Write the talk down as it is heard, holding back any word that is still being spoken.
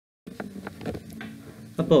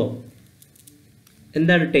അപ്പോൾ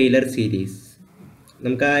എന്താണ് Taylor series?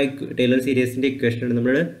 നമുക്ക് ആ ടൈലർ സീരീസിൻ്റെ ഇക്വേഷനാണ്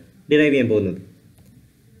നമ്മൾ ഡിറൈവ് ചെയ്യാൻ പോകുന്നത്.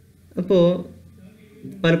 അപ്പോൾ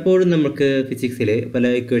പലപ്പോഴും നമുക്ക് ഫിസിക്സിൽ പല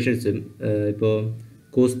ഇക്വേഷൻസും ഇപ്പോൾ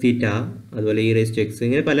കോസ് തീറ്റ അതുപോലെ ഇ റേസ് ടു എക്സ്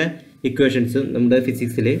ഇങ്ങനെ പല ഇക്വേഷൻസും നമ്മുടെ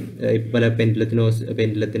ഫിസിക്സിൽ പല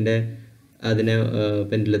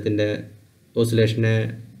പെൻഡുലത്തിൻ്റെ ഓസിലേഷനെ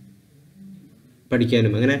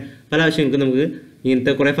പഠിക്കാനും അങ്ങനെ പല ആവശ്യങ്ങൾക്കും നമുക്ക്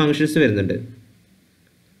ഇങ്ങനത്തെ കുറേ ഫങ്ഷൻസ് വരുന്നുണ്ട്.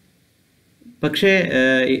 പക്ഷേ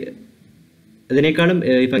അതിനേക്കാളും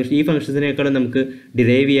ഈ ഫങ്ഷൻസിനേക്കാളും നമുക്ക്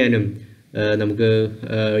ഡിറൈവ് ചെയ്യാനും നമുക്ക്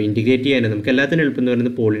ഇൻറ്റിഗ്രേറ്റ് ചെയ്യാനും നമുക്ക് എല്ലാത്തിനും എളുപ്പം എന്ന്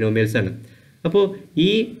പറയുന്നത് പോളിനോമിയൽസ് ആണ്. അപ്പോൾ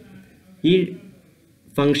ഈ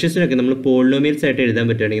ഫങ്ഷൻസിനൊക്കെ നമ്മൾ പോളിനോമിയൽസ് ആയിട്ട് എഴുതാൻ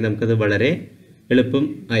പറ്റുകയാണെങ്കിൽ നമുക്കത് വളരെ എളുപ്പം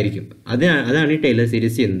ആയിരിക്കും. അതാണ് ഈ ടൈലർ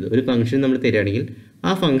സീരീസ് ചെയ്യുന്നത്. ഒരു ഫംഗ്ഷൻ നമ്മൾ തരികയാണെങ്കിൽ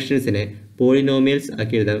ആ ഫങ്ഷൻസിനെ പോളിനോമിയൽസ്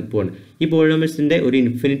ആക്കി എഴുതാൻ പോകണം. ഈ പോളിനോമിയൽസിൻ്റെ ഒരു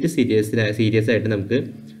ഇൻഫിനിറ്റ് സീരീസ് ആയിട്ട് നമുക്ക്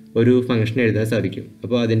ഒരു ഫംഗ്ഷൻ എഴുതാൻ സാധിക്കും.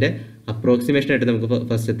 അപ്പോൾ അതിൻ്റെ അപ്രോക്സിമേഷനായിട്ട് നമുക്ക്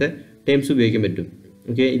ഫസ്റ്റത്തെ ടേംസ് ഉപയോഗിക്കാൻ പറ്റും.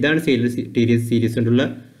 ഓക്കെ, ഇതാണ് സീരീസ് കൊണ്ടുള്ള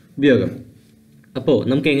ഉപയോഗം. അപ്പോൾ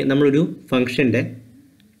നമ്മളൊരു ഫംഗ്ഷൻ്റെ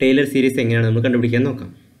ടൈലർ സീരീസ് എങ്ങനെയാണ് നമ്മൾ കണ്ടുപിടിക്കാൻ നോക്കാം.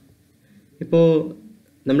 ഇപ്പോൾ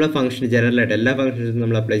നമ്മളെ ഫംഗ്ഷൻ ജനറലായിട്ട് എല്ലാ ഫംഗ്ഷൻസും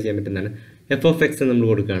നമ്മൾ അപ്ലൈ ചെയ്യാൻ പറ്റുന്നതാണ്. എഫ് ഓഫ് എക്സ് നമ്മൾ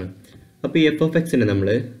കൊടുക്കുകയാണ്. അപ്പോൾ ഈ എഫ് ഓഫ് എക്സിനെ നമ്മൾ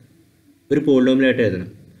ഒരു പോളിനോമിയലായിട്ട് എഴുതണം.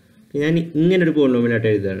 ഞാൻ ഇങ്ങനൊരു പോളിനോമിയലായിട്ട്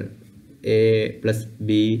എഴുതുകയാണ്. A plus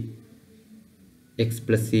B X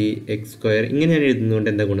plus C X square ഇങ്ങനെ ഞാൻ എഴുതുന്നതുകൊണ്ട്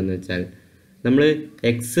എന്താ ഗുണമെന്ന് വെച്ചാൽ നമ്മൾ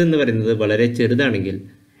എക്സ് എന്ന് പറയുന്നത് വളരെ ചെറുതാണെങ്കിൽ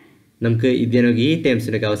നമുക്ക് ഇതിനൊക്കെ ഈ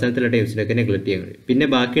ടേംസിനൊക്കെ അവസാനത്തുള്ള ടേംസിനൊക്കെ നെഗ്ലക്റ്റ് ചെയ്യാൻ കഴിയും. പിന്നെ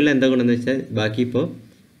ബാക്കിയുള്ള എന്താ ഗുണമെന്ന് വെച്ചാൽ ബാക്കി ഇപ്പോൾ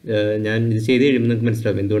ഞാൻ ഇത് ചെയ്ത് കഴിയുമ്പോൾ നിങ്ങൾക്ക്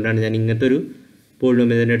മനസ്സിലാവും എന്തുകൊണ്ടാണ് ഞാൻ ഇങ്ങനത്തെ ഒരു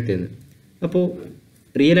പോളിനോമിയൽ തന്നെ എടുത്തതെന്ന്. അപ്പോൾ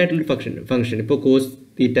റിയൽ ആയിട്ടുള്ളൊരു ഫംഗ്ഷൻ ഇപ്പോൾ കോസ്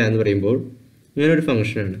തീറ്റ എന്ന് പറയുമ്പോൾ ഇങ്ങനൊരു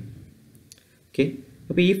ഫംഗ്ഷനാണ്. ഓക്കെ,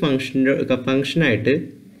 അപ്പോൾ ഈ ഫംഗ്ഷനായിട്ട്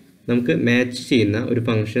നമുക്ക് മാച്ച് ചെയ്യുന്ന ഒരു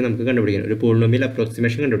ഫംഗ്ഷൻ നമുക്ക് കണ്ടുപിടിക്കണം, ഒരു പോളിനോമിയൽ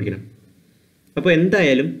അപ്രോക്സിമേഷൻ കണ്ടുപിടിക്കണം. അപ്പോൾ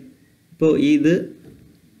എന്തായാലും ഇപ്പോൾ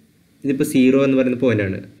ഇതിപ്പോൾ 0 എന്ന് പറയുന്ന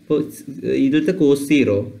പോയിൻ്റാണ്. അപ്പോൾ ഇതിലത്തെ കോസ്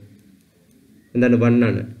 0 എന്താണ് 1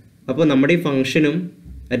 ആണ്. അപ്പോൾ നമ്മുടെ ഈ ഫംഗ്ഷനും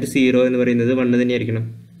അറ്റ് 0 എന്ന് പറയുന്നത് 1 തന്നെയായിരിക്കണം.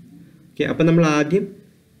 ഓക്കെ, അപ്പോൾ നമ്മൾ ആദ്യം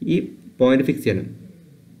ഈ പോയിൻ്റ് ഫിക്സ് ചെയ്യണം.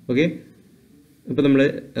 ഓക്കെ, അപ്പോൾ നമ്മൾ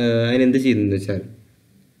അതിനെന്ത് ചെയ്യുന്നതെന്ന് വെച്ചാൽ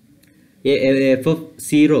എഫ് ഓഫ്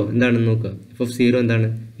 0 എന്താണെന്ന് നോക്കുക. എഫ് ഓഫ് 0 എന്താണ്?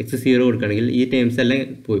 എക്സ് 0 കൊടുക്കുകയാണെങ്കിൽ ഈ ടേംസ് എല്ലാം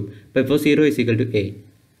പോയി. അപ്പോൾ F of 0 is equal to A.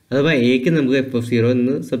 അഥവാ എക്ക് നമുക്ക് എഫ് ഓഫ് 0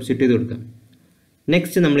 എന്ന് സബ്സ്റ്റിറ്റ്യൂട്ട് ചെയ്ത് കൊടുക്കാം.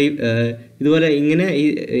 നെക്സ്റ്റ് നമ്മൾ ഇതുപോലെ ഇങ്ങനെ ഈ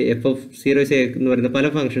എഫ് ഓഫ് 0 എന്ന് പറയുന്ന പല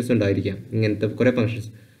ഫങ്ഷൻസ് ഉണ്ടായിരിക്കാം, ഇങ്ങനത്തെ കുറേ ഫങ്ഷൻസ്.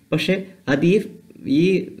 പക്ഷേ അത് ഈ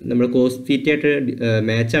നമ്മൾ കോസ് തീറ്റ ആയിട്ട്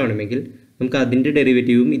മാച്ച് ആവണമെങ്കിൽ നമുക്ക് അതിൻ്റെ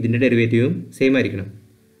ഡെറിവേറ്റീവും ഇതിൻ്റെ ഡെറിവേറ്റീവും സെയിം ആയിരിക്കണം.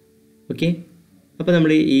 ഓക്കെ, അപ്പോൾ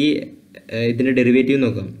നമ്മൾ ഇതിൻ്റെ ഡെറിവേറ്റീവ്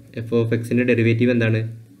നോക്കാം. എഫ് ഓഫ് എക്സിൻ്റെ ഡെറിവേറ്റീവ് എന്താണ്?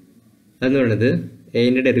 അതെന്ന് പറയുന്നത്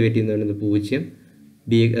എൻ്റെ ഡെറിവേറ്റീവ് എന്ന് പറയുന്നത് 0,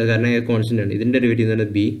 ബി കാരണം കോൺസ്റ്റൻ്റ് ആണ്. ഇതിൻ്റെ ഡെറിവേറ്റീവ് എന്ന്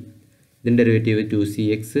പറയുന്നത് ബി, ഇതിൻ്റെ derivative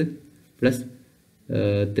 2cx plus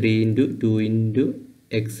 3 × 2 ×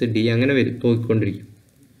 X D അങ്ങനെ പോയിക്കൊണ്ടിരിക്കും.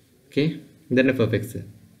 ഓക്കെ, ഇതാണ് എഫ് ഓഫ് എക്സ്.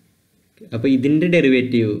 അപ്പോൾ ഇതിൻ്റെ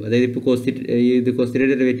ഡെറിവേറ്റീവ് അതായത് ഇപ്പോൾ കോസ്റ്റിൻ്റെ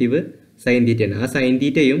ഡെറിവേറ്റീവ് സൈൻ തീറ്റയാണ്. ആ സൈൻ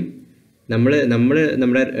തീറ്റയും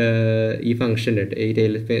നമ്മുടെ ഈ ഫംഗ്ഷൻ്റെ ഈ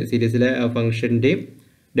ടൈലർ സീരീസിലെ ആ ഫംഗ്ഷൻ്റെയും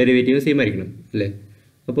ഡെറിവേറ്റീവ് സെയിം ആയിരിക്കണം അല്ലേ?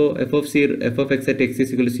 അപ്പോൾ F of X at X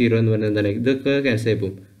is equal to 0 എന്ന് പറയുന്നത് എന്താണ്? ഇതൊക്കെ ക്യാൻസൽ ആയി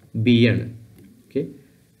പോകും. ബി ആണ്. ഓക്കെ,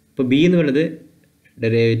 അപ്പോൾ ബി എന്ന് പറയുന്നത്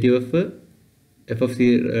ഡെറിവേറ്റീവ് ഓഫ് എഫ് ഓഫ്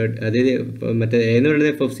 0, അതായത് മറ്റേ എ എന്ന് പറയുന്നത്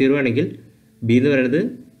എഫ് ഓഫ് 0 ആണെങ്കിൽ ബി എന്ന് പറയുന്നത്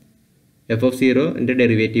എഫ് ഓഫ് 0ൻ്റെ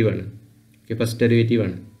ഡെറിവേറ്റീവാണ്. Okay, first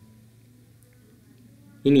ഡെറിവേറ്റീവാണ്.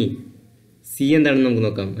 ഇനി സി എന്താണെന്ന് നമുക്ക്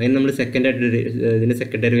നോക്കാം. അതിന് നമ്മൾ ഇതിൻ്റെ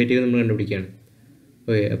സെക്കൻഡ് ഡെറിവേറ്റീവ് നമ്മൾ കണ്ടുപിടിക്കുകയാണ്.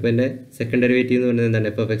 ഓക്കെ, അപ്പോൾ എൻ്റെ സെക്കൻഡ് ഡെറിവേറ്റീവ് എന്ന് പറയുന്നത് എന്താണ്?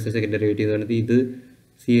 F of X second derivative എന്ന് പറയുന്നത് ഇത്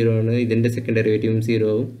 0 ആണ്. ഇതിൻ്റെ സെക്കൻഡ് ഡെറിവേറ്റീവും 0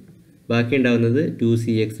 ആവും. ബാക്കി ഉണ്ടാവുന്നത്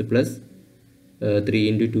 2cx പ്ലസ് 3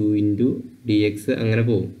 × 2 × dx അങ്ങനെ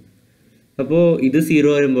പോകും. അപ്പോൾ ഇത്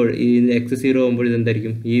 0 വരുമ്പോൾ എക്സ് 0 ആകുമ്പോൾ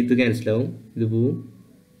ഇതെന്തായിരിക്കും? ഇത് ക്യാൻസലാവും, ഇത് പോവും.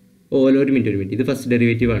 ഒരു മിനിറ്റ് ഇത് ഫസ്റ്റ്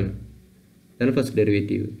ഡെറിവേറ്റീവ് ആണ്. ഇതാണ് ഫസ്റ്റ്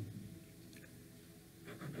ഡെറിവേറ്റീവ്.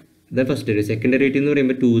 ഇതാണ് ഫസ്റ്റ് ഡെറിവേറ്റീവ്. സെക്കൻഡ് ഡെറിവേറ്റീവ് എന്ന്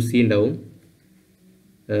പറയുമ്പോൾ 2c ഉണ്ടാവും.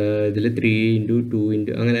 ഇതിൽ 3 × 2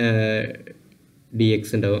 × അങ്ങനെ dx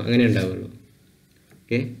ഉണ്ടാവും. അങ്ങനെ ഉണ്ടാവുള്ളൂ.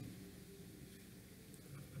 ഓക്കെ,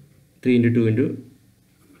 3 × 2 ×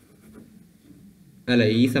 അല്ല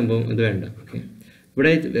ഈ സംഭവം അത് വേണ്ട. ഓക്കെ,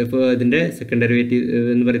 ഇവിടെ ഇപ്പോൾ ഇതിൻ്റെ സെക്കൻഡ് ഡെറിവേറ്റീവ്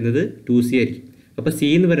എന്ന് പറയുന്നത് 2c ആയിരിക്കും. അപ്പോൾ c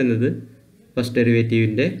എന്ന് പറയുന്നത് first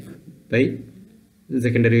ഡെറിവേറ്റീവിൻ്റെ by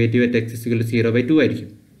second derivative at X equal to 0/2 ആയിരിക്കും.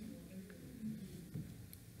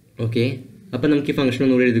 ഓക്കെ, അപ്പോൾ നമുക്ക് ഈ ഫംഗ്ഷൻ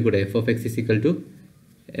ഒന്നുകൂടി എഴുതിക്കൂടെ? F of X is equal to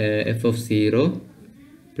F of 0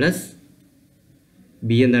 plus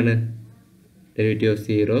B എന്താണ്? Derivative of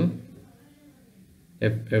 0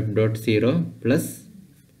 f dot 0 plus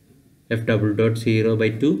f double dot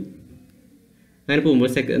 0/2 അങ്ങനെ പോകുമ്പോൾ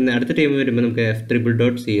അടുത്ത ടൈം വരുമ്പോൾ നമുക്ക് എഫ് ട്രിപ്പിൾ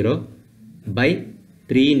ഡോട്ട് 0 ബൈ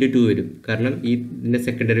 3 × 2 വരും. കാരണം ഈ ഇതിൻ്റെ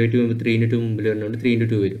സെക്കൻഡ് ഡെറിവേറ്റീവ് വരുമ്പോൾ 3 × 2 മുമ്പിൽ വരുന്നതുകൊണ്ട് 3 ×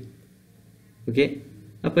 2 വരും. ഓക്കെ,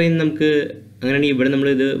 അപ്പോൾ ഇനി നമുക്ക് അങ്ങനെയാണെങ്കിൽ ഇവിടെ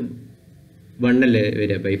നമ്മളിത് 1 അല്ലേ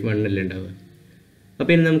വരിക, ബൈ 1 അല്ലേ ഉണ്ടാവുക.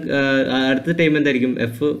 അപ്പോൾ ഇനി നമുക്ക് അടുത്ത ടൈം എന്തായിരിക്കും?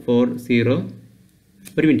 F40.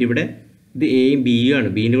 ഒരു മിനിറ്റ്, ഇവിടെ ഇത് എയും ബിയും ആണ്.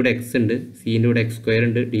 ബീൻ്റെ കൂടെ എക്സ് ഉണ്ട്, സീൻ്റെ കൂടെ x²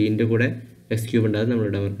 ഉണ്ട്, ഡീൻ്റെ കൂടെ x³ ഉണ്ട്. അത്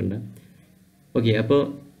നമ്മളിവിടെ മറക്കണ്ട. ഓക്കെ, അപ്പോൾ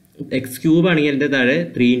x³ ആണെങ്കിൽ എൻ്റെ താഴെ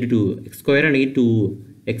 3 × 2, x² ആണെങ്കിൽ 2,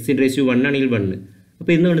 x⁻1 ആണെങ്കിൽ 1.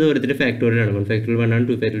 അപ്പോൾ ഇന്ന് വേണ്ടത് ഓരോരുത്തരുടെ ഫാക്ടോറിയലാണ്. 1 ഫാക്ടോറിയൽ 1 ആണ്,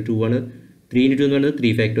 2 ഫാക്ടോറിയൽ 2 ആണ്, 3 × 2 എന്ന് പറയുന്നത്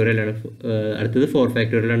 3 ഫാക്ടോറിയൽ ആണ്. അടുത്തത് 4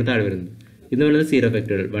 ഫാക്ടോറിയൽ ആണ് താഴെ വരുന്നത്. ഇന്ന് വേണ്ടത് 0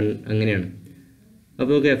 ഫാക്ടോറിയൽ 1, അങ്ങനെയാണ്.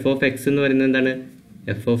 അപ്പോൾ നമുക്ക് f(x) എന്ന് പറയുന്നത് എന്താണ്?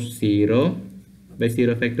 f(0 /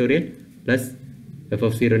 0 factorial plus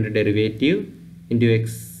f(0)ൻ്റെ derivative into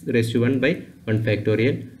x⁻1 / 1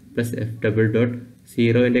 factorial plus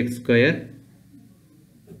f(0)ൻ്റെ x²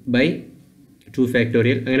 by 2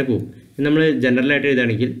 factorial, അങ്ങനെ പോകും. നമ്മൾ ജനറലായിട്ട്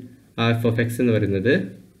എഴുതുകയാണെങ്കിൽ ആ f(x) എന്ന് പറയുന്നത്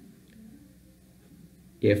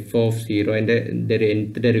f(0)ൻ്റെ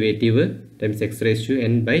nth derivative times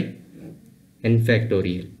x⁻n / n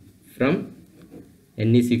factorial from n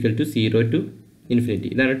 = 0 to ∞.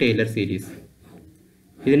 ഇതാണ് ടൈലർ സീരീസ്.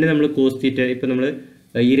 ഇതിൻ്റെ നമ്മൾ cos θ, ഇപ്പോൾ നമ്മൾ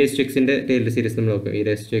e⁻x-ൻ്റെ ടൈലർ സീരീസ് നമ്മൾ നോക്കാം.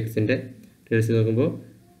 e⁻x-ൻ്റെ ടൈലർ സീരീസ് നോക്കുമ്പോൾ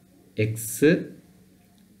എക്സ്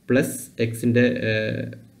പ്ലസ് എക്സിൻ്റെ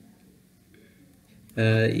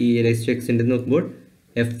e⁻x-ൻ്റെ നോക്കുമ്പോൾ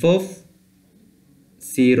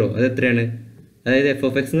f(0) അത് എത്രയാണ്? അതായത്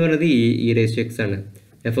f(x) എന്ന് പറയുന്നത് e⁻x ആണ്.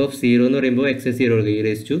 f(0) എന്ന് പറയുമ്പോൾ x 0 കൊടുക്കുക,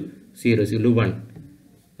 e⁻0 1.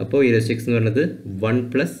 അപ്പോൾ e⁻x എന്ന് പറയുന്നത് 1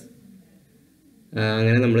 പ്ലസ്,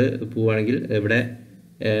 അങ്ങനെ നമ്മൾ പോവുകയാണെങ്കിൽ ഇവിടെ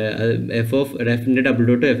എഫിൻ്റെ ഡബിൾ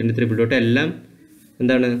ഡോട്ട്, എഫിൻ്റെ ട്രിപ്പിൾ ഡോട്ട് എല്ലാം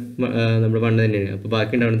എന്താണ്? നമ്മൾ 1 തന്നെയാണ്. അപ്പോൾ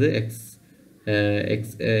ബാക്കി ഉണ്ടാവുന്നത് x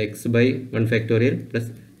by 1 factorial plus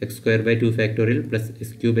x² by 2 factorial plus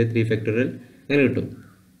x³ by 3 factorial, അങ്ങനെ കിട്ടും.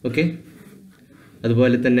 ഓക്കെ,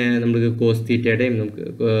 അതുപോലെ തന്നെ നമുക്ക് cos θയുടെയും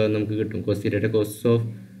നമുക്ക് കിട്ടും. cos θയുടെ cos ഓഫ്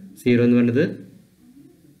 0 എന്ന് പറയുന്നത്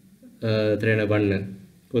എത്രയാണ്? 1.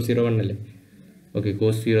 cos 0 1 അല്ലേ? ഓക്കെ,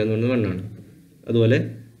 cos 0 എന്ന് പറയുന്നത് 1 ആണ്. അതുപോലെ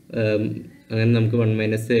അങ്ങനെ നമുക്ക് 1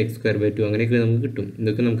 - x² ബൈ 2 അങ്ങനെയൊക്കെ നമുക്ക് കിട്ടും.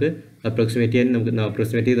 ഇതൊക്കെ നമുക്ക് അപ്രോക്സിമേറ്റ് ചെയ്യാൻ, നമുക്ക്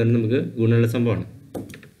അപ്രോക്സിമേറ്റ് ചെയ്തുകൊണ്ട് നമുക്ക് ഗുണമുള്ള സംഭവമാണ്.